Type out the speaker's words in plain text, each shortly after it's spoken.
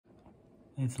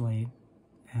It's late,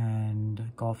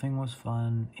 and golfing was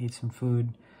fun. Ate some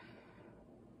food.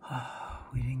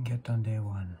 We didn't get done day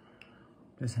one.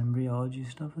 This embryology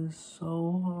stuff is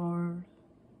so hard.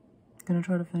 Gonna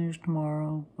try to finish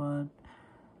tomorrow, but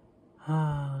it's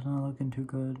not looking too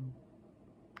good.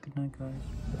 Good night, guys.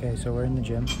 Okay, so we're in the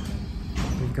gym.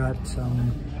 We've got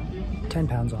some 10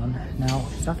 pounds on. Now,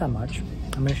 it's not that much.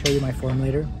 I'm gonna show you my form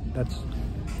later. That's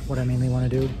what I mainly want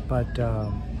to do, but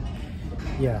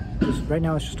yeah, just right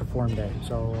now it's just a form day.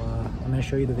 So I'm gonna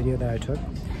show you the video that I took.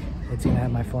 It's gonna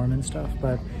have my form and stuff,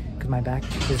 but because my back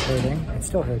is hurting, it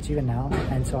still hurts even now,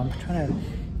 and so I'm trying to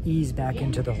ease back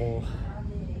into the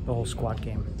whole squat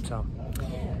game. So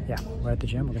yeah, we're at the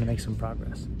gym. We're gonna make some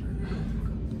progress.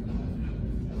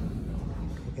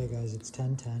 Okay, guys, it's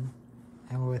 10:10,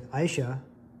 and we're with Aisha.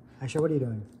 Aisha, what are you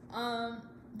doing?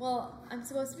 Well, I'm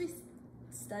supposed to be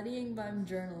studying, but I'm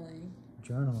journaling.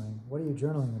 Journaling? What are you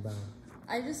journaling about?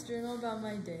 I just journal about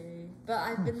my day, but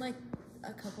I've been like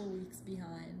a couple weeks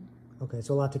behind. Okay,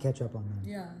 so a lot to catch up on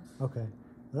then. Yeah. Okay,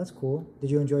 well, that's cool. Did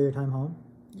you enjoy your time home?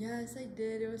 Yes, I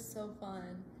did. It was so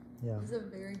fun. Yeah. It was a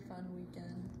very fun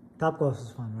weekend. Topgolf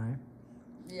was fun, right?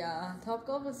 Yeah,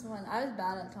 Topgolf was fun. I was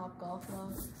bad at Topgolf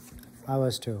though. I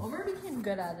was too. Omar became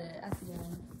good at it at the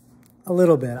end. A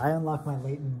little bit. I unlocked my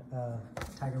latent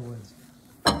Tiger Woods.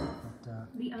 But,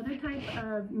 the other type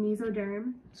of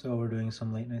mesoderm. so we're doing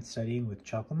some late night studying with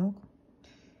chocolate milk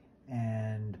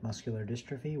and muscular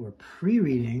dystrophy. We're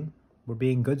pre-reading. We're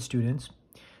being good students.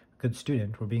 Good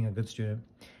student. We're being a good student.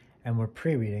 And we're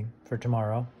pre-reading for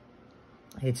tomorrow.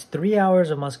 It's 3 hours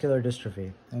of muscular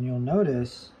dystrophy. And you'll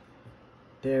notice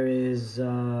there is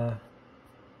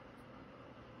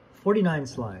 49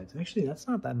 slides. Actually, that's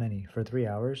not that many for 3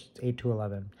 hours. It's 8 to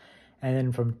 11. And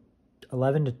then from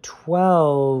 11 to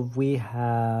 12, we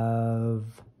have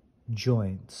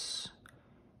joints.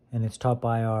 And it's taught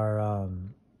by our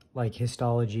like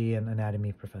histology and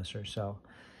anatomy professor. So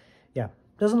yeah,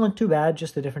 doesn't look too bad,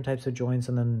 just the different types of joints.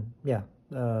 And then yeah,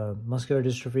 muscular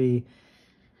dystrophy,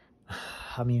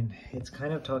 I mean, it's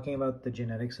kind of talking about the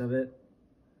genetics of it.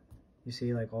 You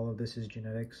see, like all of this is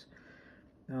genetics.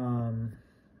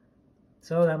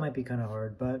 So that might be kind of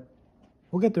hard, but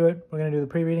we'll get through it. We're going to do the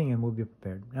pre-reading and we'll be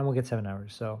prepared. And we'll get 7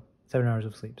 hours. So 7 hours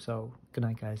of sleep. So good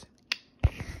night, guys.